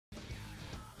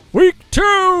Week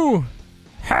 2!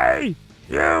 Hey,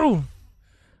 you!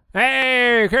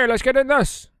 Hey, okay, let's get in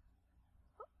this.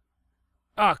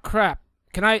 Oh, crap.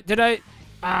 Maybe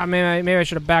I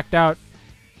should have backed out.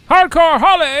 Hardcore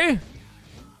Holly!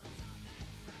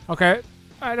 Okay.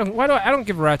 I don't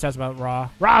give a rat's ass about Raw.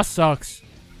 Raw sucks.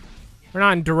 We're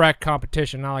not in direct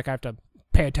competition, not like I have to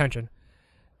pay attention.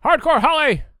 Hardcore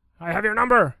Holly! I have your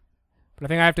number. But I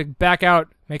think I have to back out,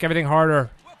 make everything harder.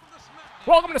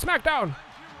 Welcome to SmackDown!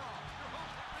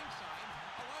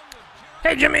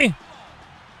 Hey, Jimmy!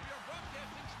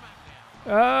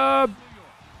 I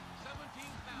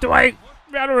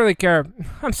don't really care.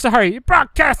 I'm sorry. You're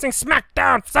broadcasting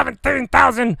SmackDown.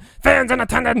 17,000 fans in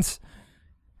attendance.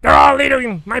 They're all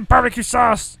eating my barbecue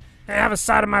sauce. They have a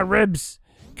side of my ribs.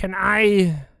 Can't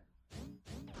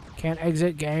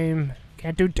exit game.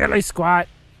 Can't do dilly squat.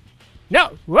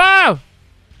 No. Whoa!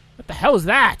 What the hell is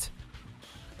that?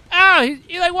 Oh,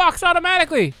 he like walks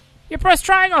automatically. You press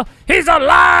triangle. He's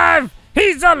alive!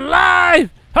 He's alive!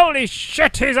 Holy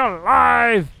shit, he's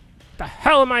alive! What the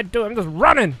hell am I doing? I'm just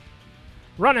running.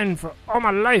 Running for all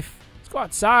my life. Let's go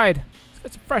outside. Let's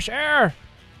get some fresh air.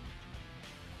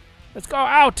 Let's go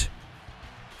out.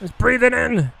 Let's breathe it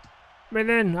in. Breathe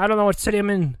in. I don't know what city I'm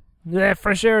in. Is that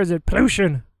fresh air? Is it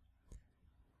pollution?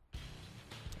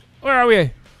 Where are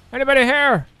we? Anybody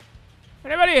here?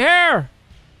 Anybody here?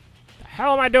 What the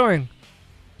hell am I doing?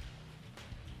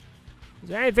 Is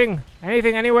there anything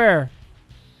anywhere?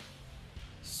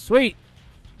 Sweet.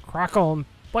 Crackle.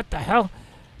 What the hell?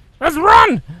 Let's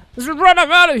run! Let's run!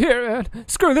 I'm out of here, man.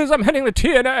 Screw this. I'm heading to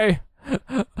TNA.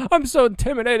 I'm so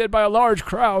intimidated by a large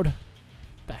crowd.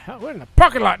 What the hell? We're in the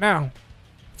parking lot now.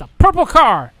 It's a purple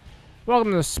car.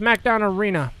 Welcome to the SmackDown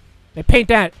arena. They paint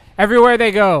that everywhere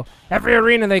they go. Every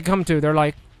arena they come to, they're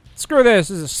like, screw this.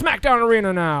 This is a SmackDown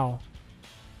arena now.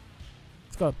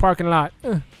 Let's go to the parking lot.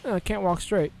 I can't walk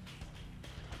straight.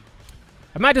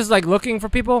 Am I just like looking for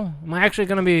people? Am I actually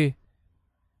gonna be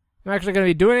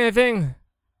doing anything?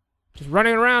 Just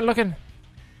running around looking.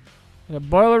 In a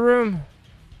boiler room,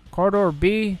 corridor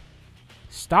B,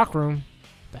 stock room.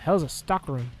 What the hell's a stock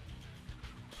room?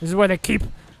 This is where they keep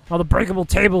all the breakable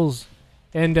tables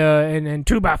and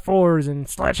 2x4s and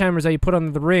sledgehammers that you put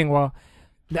under the ring. Well,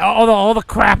 all the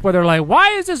crap where they're like,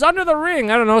 why is this under the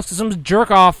ring? I don't know. It's 'cause some jerk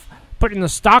off put it in the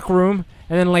stock room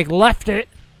and then like left it.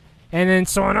 And then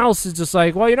someone else is just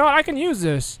like, well, you know what? I can use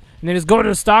this. And they just go to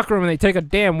the stock room and they take a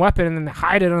damn weapon and then they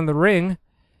hide it under the ring.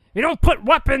 You don't put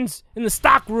weapons in the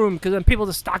stock room because then people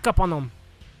just stock up on them.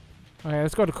 Okay,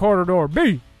 let's go to corridor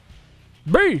B.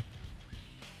 B.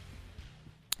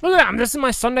 Look at that. I'm just in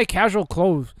my Sunday casual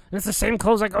clothes. And it's the same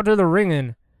clothes I go to the ring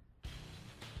in.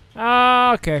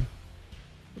 Okay.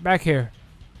 Back here.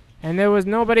 And there was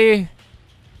nobody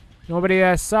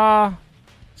I saw.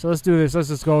 So let's do this. Let's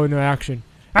just go into action.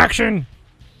 Action!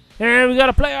 And we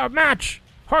gotta play our match!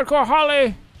 Hardcore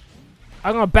Holly!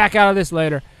 I'm gonna back out of this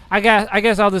later. I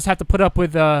guess I'll just have to put up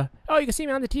with, oh, you can see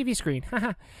me on the TV screen.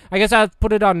 I guess I'll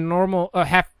put it on normal,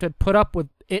 have to put up with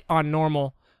it on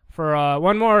normal for,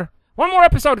 one more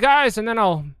episode, guys, and then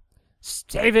I'll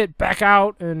save it back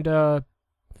out, and, look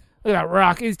at that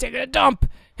Rock. He's taking a dump!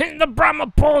 Hitting the Brahma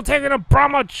pole, taking a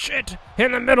Brahma shit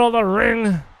in the middle of the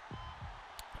ring.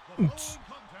 Oops.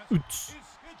 Oops.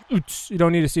 Oops, you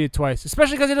don't need to see it twice.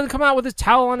 Especially because he doesn't come out with his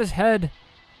towel on his head.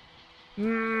 Look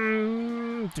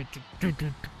at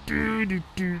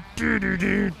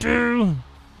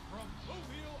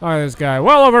this guy.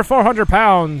 Well over 400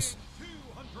 pounds.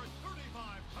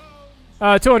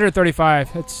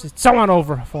 235. It's somewhat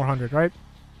over 400, right?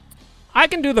 I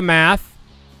can do the math.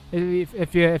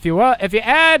 If you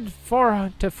add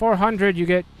 4 to 400, you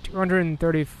get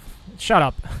 230. Shut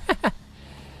up.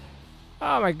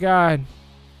 Oh my god.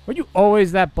 Were you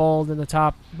always that bald in the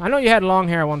top? I know you had long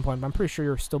hair at one point, but I'm pretty sure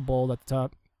you're still bald at the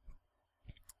top.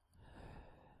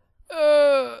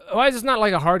 Why is this not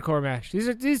like a hardcore match?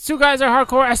 These two guys are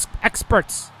hardcore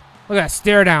experts. Look at that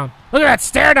stare down. Look at that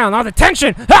stare down. All the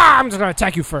tension. Ah, I'm just gonna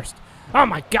attack you first. Oh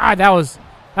my god, that was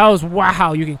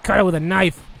wow. You can cut it with a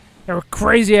knife. They were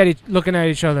crazy looking at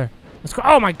each other. Let's go.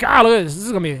 Oh my god, look at this. This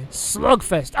is gonna be a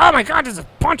slugfest. Oh my god, this is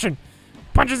punching,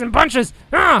 punches and bunches.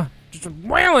 Ah, just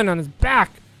wailing on his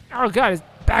back. Oh god, his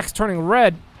back's turning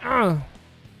red. Oh,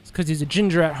 it's because he's a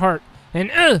ginger at heart.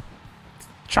 And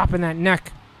chopping that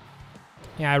neck.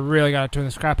 Yeah, I really gotta turn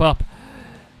this crap up.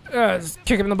 Just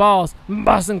kick him in the balls.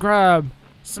 Boston Crab.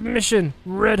 Submission.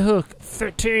 Red hook.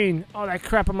 13. All that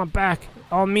crap on my back.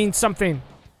 All means something.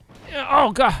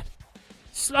 Oh god.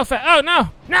 Slow fat. Oh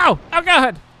no. No. Oh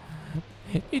god.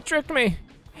 He tricked me.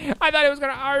 I thought he was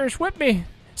gonna Irish whip me.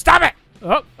 Stop it.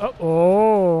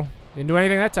 Oh. Didn't do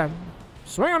anything that time.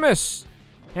 Swing or miss.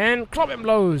 And clubbing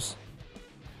blows.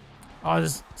 Oh,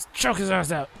 just choke his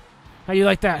ass out. How you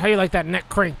like that? How you like that neck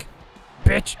crank?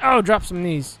 Bitch. Oh, drop some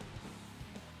knees.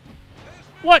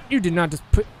 What? You did not just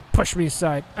push me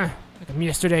aside. Like I'm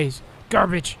yesterday's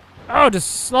garbage. Oh, just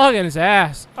slugging his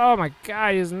ass. Oh my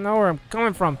god, he doesn't know where I'm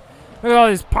coming from. Look at all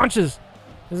these punches.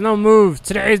 There's no moves.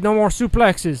 Today's no more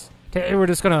suplexes. Today we're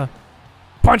just gonna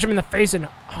punch him in the face and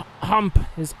hump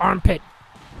his armpit.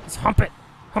 Just hump it.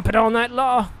 Hump it all night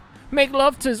long. Make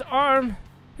love to his arm.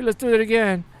 Hey, let's do it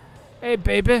again. Hey,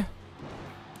 baby.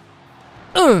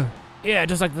 Yeah,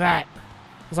 just like that.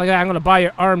 Just like that. I'm gonna buy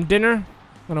your arm dinner.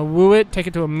 I'm gonna woo it. Take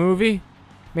it to a movie.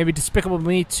 Maybe Despicable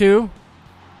Me 2.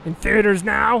 In theaters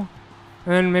now.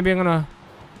 And then maybe I'm gonna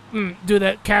do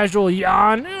that casual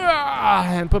yawn.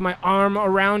 And put my arm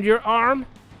around your arm.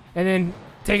 And then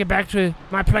take it back to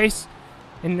my place.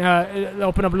 And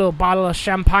open up a little bottle of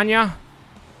champagne.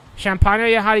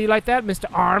 Champagne, yeah, how do you like that, Mr.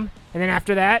 Arm? And then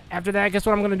after that, guess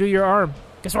what I'm gonna do to your arm?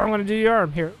 Guess what I'm gonna do to your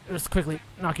arm? Here, let's quickly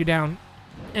knock you down.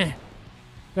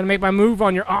 Gonna make my move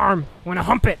on your arm. I'm gonna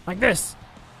hump it like this.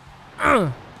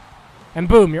 And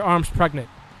boom, your arm's pregnant.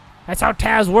 That's how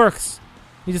Taz works.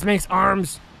 He just makes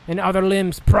arms and other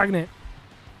limbs pregnant.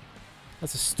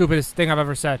 That's the stupidest thing I've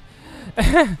ever said.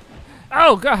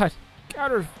 Oh god,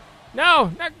 counter.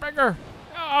 No, neckbreaker.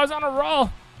 Oh, I was on a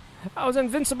roll. I was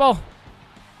invincible.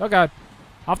 Oh god.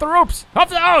 Off the ropes. Off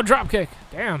the drop kick.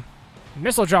 Damn.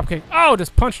 Missile drop kick. Oh,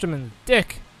 just punched him in the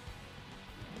dick.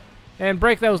 And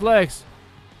break those legs.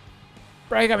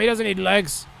 Break him. He doesn't need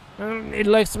legs. I don't need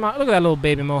legs to look at that little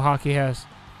baby mohawk he has.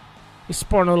 He's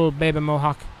sporting a little baby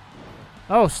mohawk.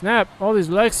 Oh, snap. All these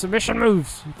leg submission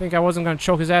moves. You think I wasn't going to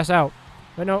choke his ass out.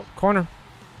 But no, corner.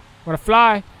 I'm going to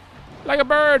fly like a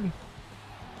bird.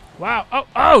 Wow.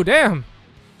 Oh, damn.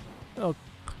 A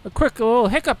quick little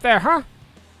hiccup there, huh?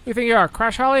 You think you are,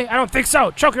 Crash Holly? I don't think so.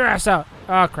 Choke your ass out.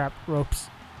 Oh, crap. Ropes.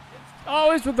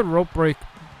 Always with the rope break.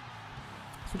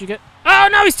 That's what you get. Oh,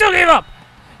 no, he still gave up.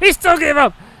 He still gave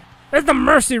up. That's the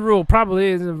mercy rule,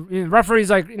 probably. The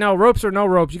referee's like, you know, ropes or no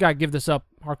ropes. You got to give this up,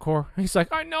 hardcore. He's like,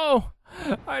 I know.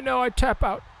 I tap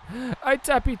out. I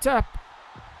tappy tap.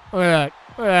 Look at that.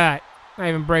 Look at that. Not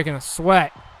even breaking a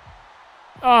sweat.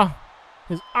 Oh,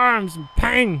 his arms in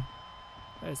pain.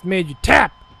 It's made you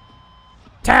tap.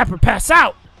 Tap or pass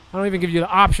out. I don't even give you the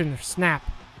option to snap.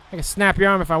 I can snap your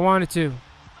arm if I wanted to.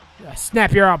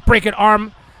 Snap your arm, break your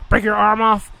arm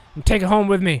off, and take it home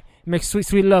with me. And make sweet,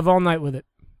 sweet love all night with it.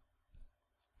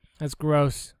 That's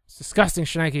gross. It's disgusting,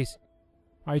 Shnikes.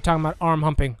 Why are you talking about arm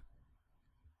humping?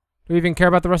 Do we even care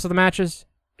about the rest of the matches?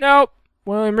 Nope.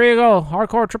 William Regal,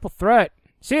 hardcore triple threat.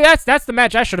 See, that's the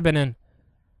match I should have been in.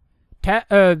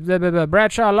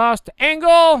 Bradshaw lost to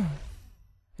Angle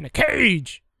in a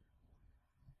cage.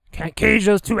 Can't cage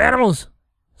those two animals.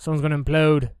 Someone's gonna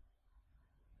implode.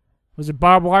 Was it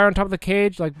barbed wire on top of the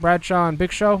cage like Bradshaw and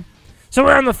Big Show? So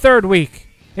we're on the third week.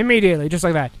 Immediately, just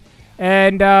like that.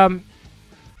 And,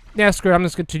 yeah, screw it. I'm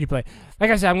just gonna continue play.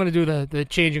 Like I said, I'm gonna do the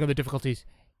changing of the difficulties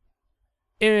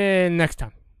next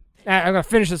time. I'm gonna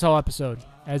finish this whole episode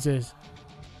as is.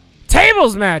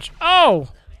 Tables match! Oh!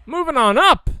 Moving on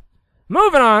up!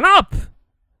 Moving on up!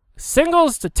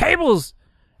 Singles to tables!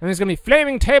 And there's gonna be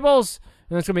flaming tables.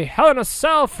 And there's gonna be Hell in a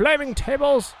Cell flaming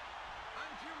tables.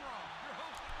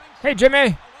 Hey,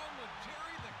 Jimmy!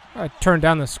 I turned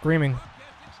down the screaming.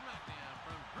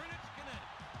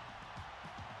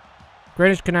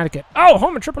 Greenwich, Connecticut. Oh,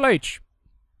 home of Triple H.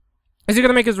 Is he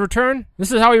gonna make his return?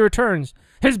 This is how he returns.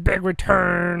 His big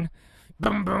return.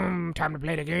 Boom, boom. Time to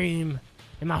play the game.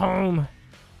 In my home.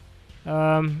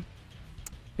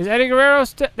 Is Eddie Guerrero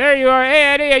still... There you are. Hey,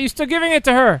 Eddie, are you still giving it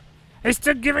to her? Are you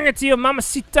still giving it to your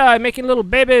mamacita, making little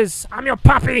babies? I'm your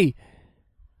papi.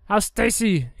 How's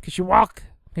Stacy? Can she walk?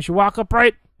 Can she walk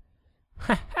upright?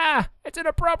 Ha ha! It's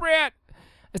inappropriate.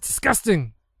 It's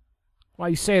disgusting. Why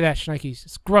you say that, Shnikes?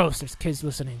 It's gross. There's kids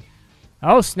listening.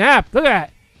 Oh, snap. Look at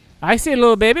that. I see a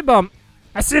little baby bump.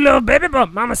 I see a little baby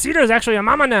bump. Mamacita is actually a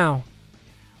mama now.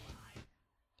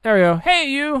 There we go. Hey,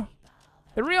 you.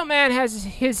 The real man has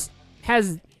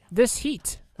this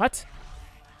heat. What?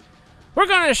 We're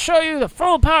going to show you the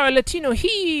full power Latino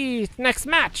heat next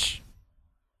match.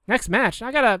 Next match?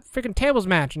 I got a freaking tables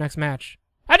match next match.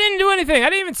 I didn't do anything. I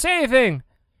didn't even say anything.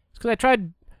 It's because I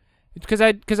tried...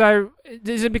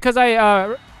 Is it because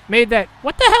I made that...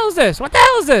 What the hell is this? What the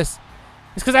hell is this?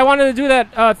 It's because I wanted to do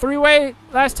that three-way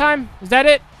last time? Is that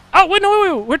it? Oh, wait,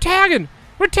 no, wait. We're tagging.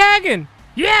 We're tagging.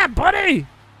 Yeah, buddy.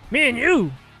 Me and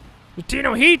you.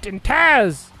 Latino Heat and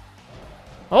Taz.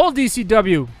 Old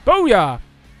DCW. Booyah.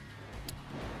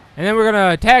 And then we're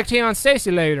going to tag team on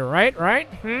Stacy later, right?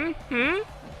 Can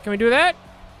we do that?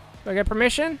 Do I get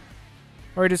permission?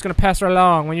 Or are you just gonna pass her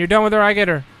along? When you're done with her, I get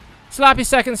her. Sloppy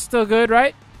seconds still good,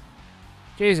 right?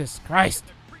 Jesus Christ.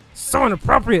 So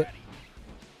inappropriate.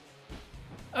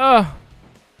 Look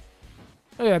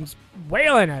at him just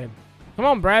wailing at him. Come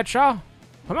on, Bradshaw.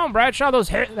 Come on, Bradshaw.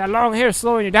 That long hair is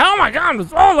slowing you down. Oh my God.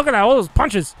 Oh, look at that. All those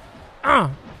punches. I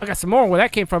got some more where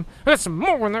that came from. I got some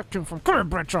more where that came from. Come here,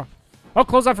 Bradshaw. Oh,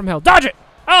 close on from hell. Dodge it.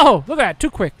 Oh, look at that. Too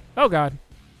quick. Oh, God.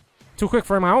 Too quick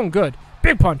for my own good.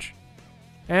 Big punch.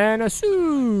 And a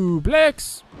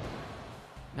suplex.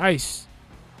 Nice.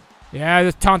 Yeah,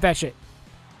 just taunt that shit.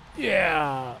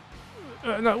 Yeah.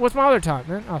 No, what's my other taunt,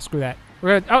 man? Oh, screw that.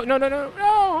 We're gonna, no. No,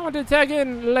 I want to tag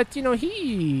in Latino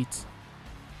Heat.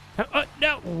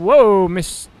 No. Whoa,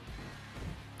 miss.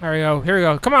 There we go. Here we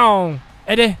go. Come on,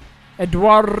 Eddie.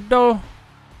 Eduardo.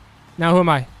 Now who am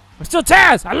I? I'm still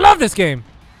Taz. I love this game.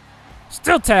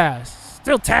 Still Taz.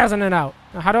 Still Tazzing it out.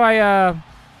 Now, how do I,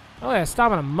 oh yeah,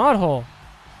 stop in a mud hole.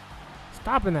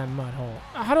 Stop in that mud hole.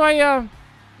 How do I,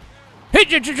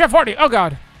 hit you, Jeff Hardy. Oh,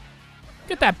 God.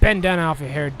 Get that bandana off your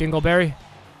hair, Dingleberry.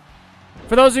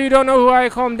 For those of you who don't know who I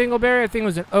call him Dingleberry, I think it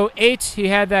was in 08. He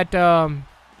had that, okay,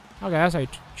 that's how you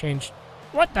changed.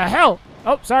 What the hell?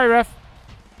 Oh, sorry, ref.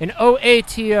 In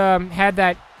 08, he, had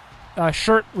that,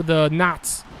 shirt with the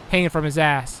knots hanging from his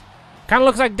ass. Kind of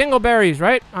looks like Dingleberries,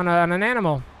 right? On an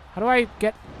animal. How do I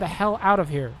get the hell out of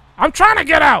here? I'm trying to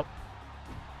get out!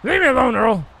 Leave me alone,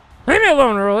 Earl. Leave me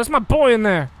alone, Earl. That's my boy in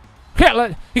there.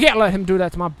 You can't let him do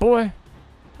that to my boy.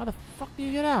 How the fuck do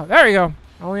you get out? There you go.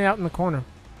 Only out in the corner.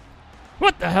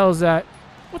 What the hell is that?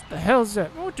 What the hell is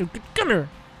that? Come here.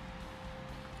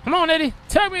 Come on, Eddie.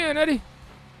 Tag me in, Eddie.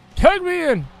 Tag me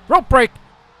in. Rope break.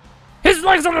 His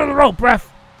leg's under the rope,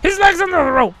 ref. His leg's under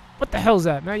the rope. What the hell is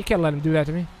that, man? You can't let him do that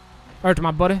to me. Or to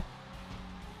my buddy.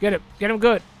 Get it. Get him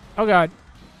good. Oh, God.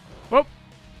 Whoop.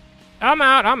 I'm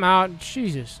out.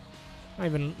 Jesus.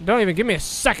 Don't even give me a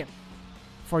second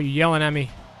before you yelling at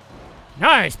me.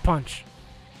 Nice punch.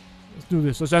 Let's do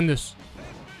this. Let's end this.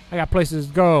 I got places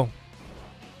to go.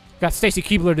 Got Stacy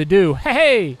Keibler to do.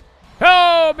 Hey!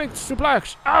 Oh, big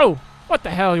suplex. Oh! What the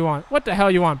hell you want? What the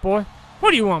hell you want, boy?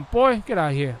 What do you want, boy? Get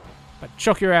out of here. I'll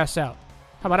choke your ass out.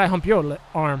 How about I hump your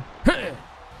arm?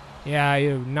 Yeah,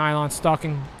 you nylon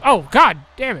stocking. Oh, God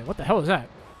damn it. What the hell is that?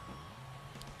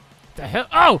 What the hell?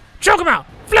 Oh! Choke him out!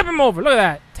 Flip him over! Look at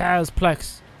that.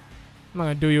 Tazplex. I'm not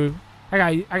gonna do you. I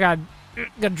gotta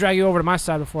drag you over to my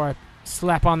side before I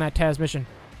slap on that Taz mission.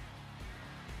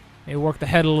 Maybe work the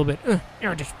head a little bit.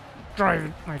 You're just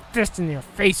driving my fist in your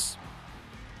face.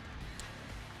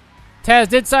 Taz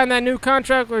did sign that new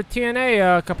contract with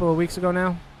TNA a couple of weeks ago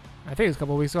now. I think it's a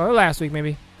couple of weeks ago. Or last week,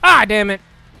 maybe. Ah, damn it.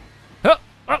 Oh,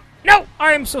 no!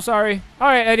 I am so sorry.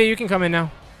 Alright, Eddie, you can come in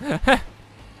now.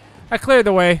 I cleared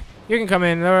the way. You can come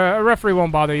in. A referee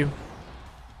won't bother you.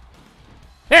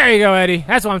 There you go, Eddie.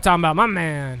 That's what I'm talking about. My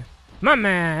man. My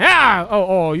man. Ah!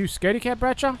 Oh, you scaredy cat,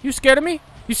 Bradshaw? You scared of me?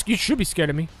 You should be scared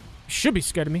of me. You should be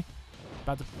scared of me.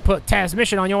 About to put Taz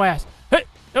mission on your ass. Hey!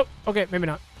 Oh, okay, maybe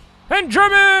not. And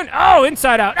German! Oh,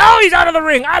 inside out. Oh, he's out of the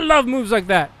ring. I love moves like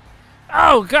that.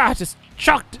 Oh, God, just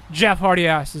chucked Jeff Hardy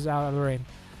asses out of the ring.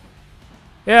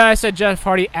 Yeah, I said Jeff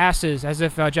Hardy asses, as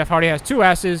if Jeff Hardy has two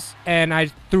asses, and I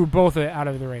threw both of it out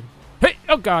of the ring. Hey!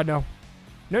 Oh, God, no.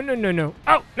 No.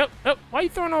 Oh, no. Why are you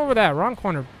throwing over that? Wrong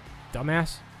corner,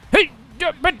 dumbass. Hey!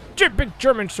 Big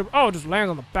German. Oh, just lands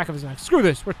on the back of his neck. Screw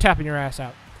this. We're tapping your ass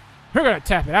out. We're gonna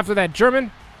tap it. After that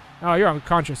German, oh, you're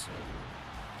unconscious.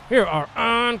 You are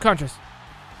unconscious.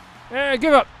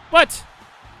 Give up. What?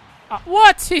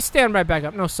 What? He's standing right back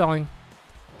up. No selling.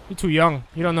 You're too young.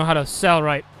 You don't know how to sell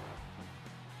right.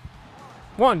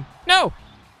 One. No.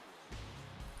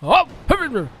 Oh.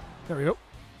 There we go.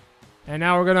 And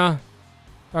now we're gonna.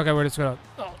 Okay, we're just gonna.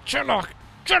 Oh, chin lock.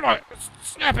 Chin lock.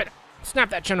 Snap it. Snap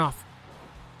that chin off.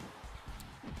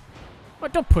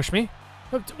 What? Don't push me.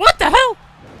 What the hell?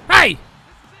 Hey!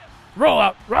 Roll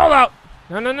out. Roll out.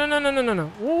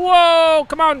 No. Whoa!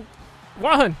 Come on.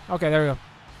 One. Okay, there we go.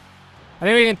 I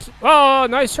think we can. Oh,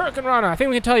 nice Hurricane Rana. I think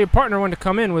we can tell your partner when to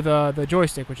come in with the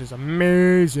joystick, which is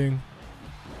amazing.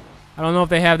 I don't know if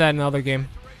they have that in the other game,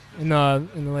 in the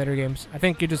later games. I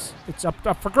think it's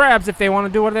up for grabs if they want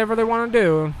to do whatever they want to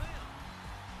do,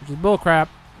 which is bullcrap.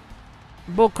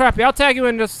 Bullcrappy. I'll tag you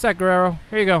in just a sec, Guerrero.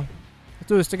 Here you go. Let's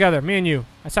do this together, me and you.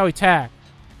 That's how we tag.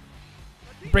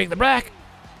 Break the back.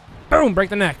 Boom, break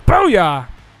the neck. Booyah!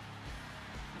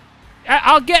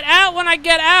 I'll get out when I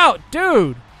get out,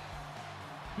 dude.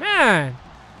 Man,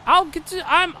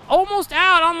 I'm almost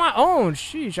out on my own.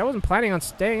 Sheesh, I wasn't planning on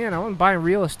staying in. I wasn't buying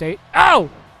real estate. Oh!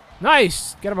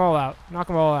 Nice! Get them all out. Knock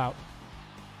them all out.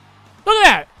 Look at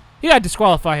that! You gotta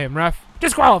disqualify him, ref.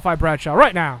 Disqualify Bradshaw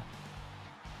right now.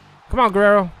 Come on,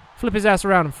 Guerrero. Flip his ass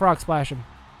around and frog splash him.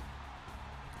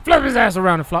 Flip his ass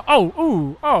around and flop. Oh,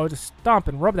 ooh. Oh, just stomp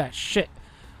and rub that shit.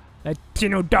 That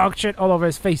Tino dog shit all over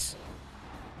his face.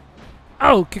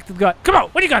 Oh, kick to the gut. Come on.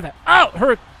 What do you got there?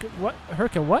 Oh, what?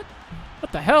 Hurricane what?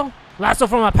 What the hell? Lasso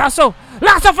from El Paso.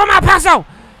 Lasso from El Paso.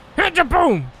 Hit your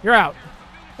boom. You're out.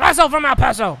 Lasso from El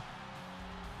Paso.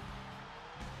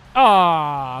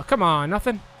 Aw, come on.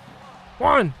 Nothing.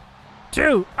 1,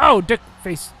 2. Oh, dick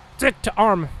face. Dick to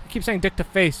arm. I keep saying dick to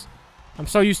face. I'm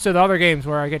so used to the other games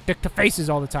where I get dick to faces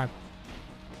all the time.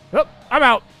 Oh, I'm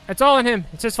out. It's all on him.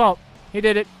 It's his fault. He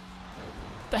did it.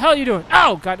 What the hell are you doing?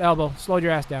 Oh, got the elbow. Slowed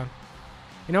your ass down.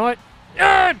 You know what?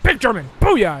 Big German.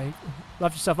 Booyah. You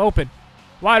left yourself open.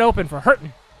 Wide open for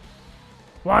hurting.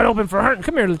 Wide open for hurting.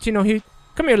 Come here, Latino Heat.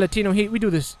 Come here, Latino Heat. We do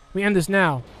this. We end this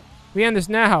now. We end this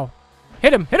now.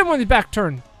 Hit him. Hit him when his back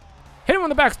turned. Hit him when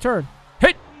the back's turned.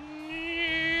 Hit.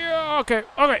 Okay.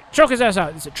 Okay. Choke his ass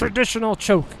out. It's a traditional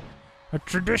choke. A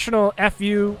traditional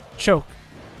FU choke.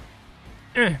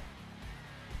 What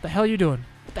the hell you doing?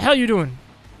 What the hell you doing?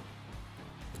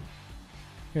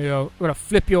 Here you go. We're gonna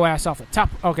flip your ass off the top.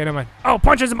 Okay, never mind. Oh,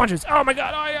 punches and punches. Oh my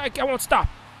god. I won't stop.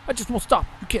 I just won't stop.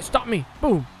 You can't stop me.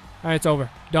 Boom. Alright, it's over.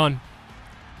 Done.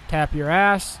 Tap your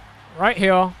ass. Right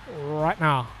here. Right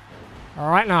now.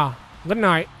 Right now. Good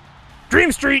night.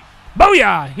 Dream Street.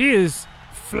 Booyah! He is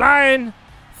flying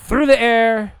through the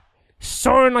air.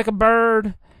 Soaring like a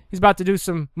bird. He's about to do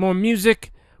some more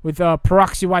music with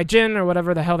Peroxy Y Jin or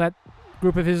whatever the hell that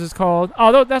group of his is called.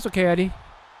 Oh, that's okay, Eddie.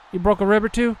 You broke a rib or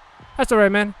two? That's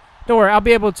alright, man. Don't worry. I'll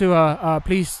be able to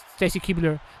please Stacy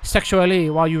Keebler sexually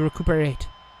while you recuperate.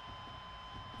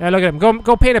 Yeah, look at him.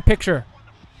 Go paint a picture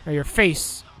of your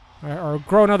face or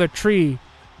grow another tree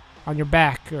on your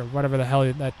back or whatever the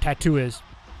hell that tattoo is.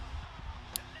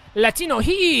 Latino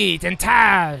Heat and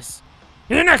Taz.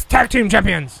 You're the next tag team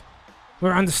champions.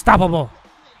 We're unstoppable.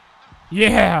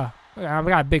 Yeah. I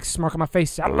got a big smirk on my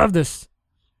face. I love this.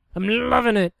 I'm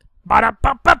loving it.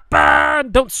 Ba-da-ba-ba-ba.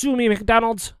 Don't sue me,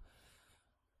 McDonald's.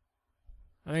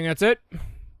 I think that's it.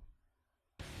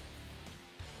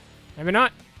 Maybe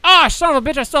not. Oh, son of a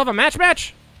bitch, I still have a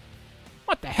match?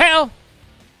 What the hell?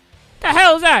 The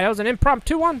hell is that? That was an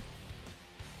impromptu one?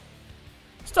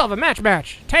 Still have a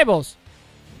match. Tables.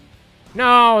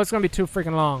 No, it's going to be too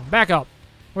freaking long. Back up.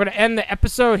 We're going to end the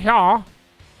episode here.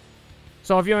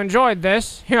 So if you enjoyed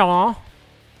this, here,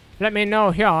 let me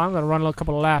know here. I'm going to run a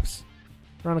couple of laps.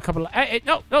 No,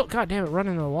 god damn it, run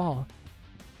into the wall.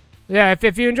 Yeah,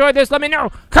 if you enjoyed this, let me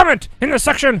know. Comment in the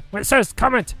section where it says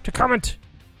comment to comment.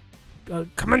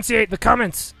 Commenciate the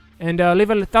comments. And leave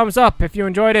a thumbs up if you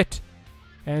enjoyed it.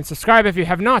 And subscribe if you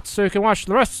have not, so you can watch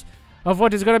the rest of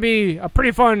what is going to be a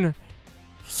pretty fun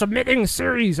submitting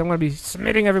series. I'm going to be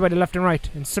submitting everybody left and right.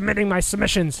 And submitting my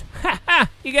submissions. Ha ha!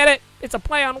 You get it? It's a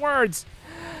play on words.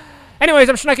 Anyways,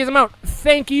 I'm Schnuckies. I'm out.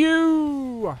 Thank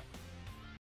you!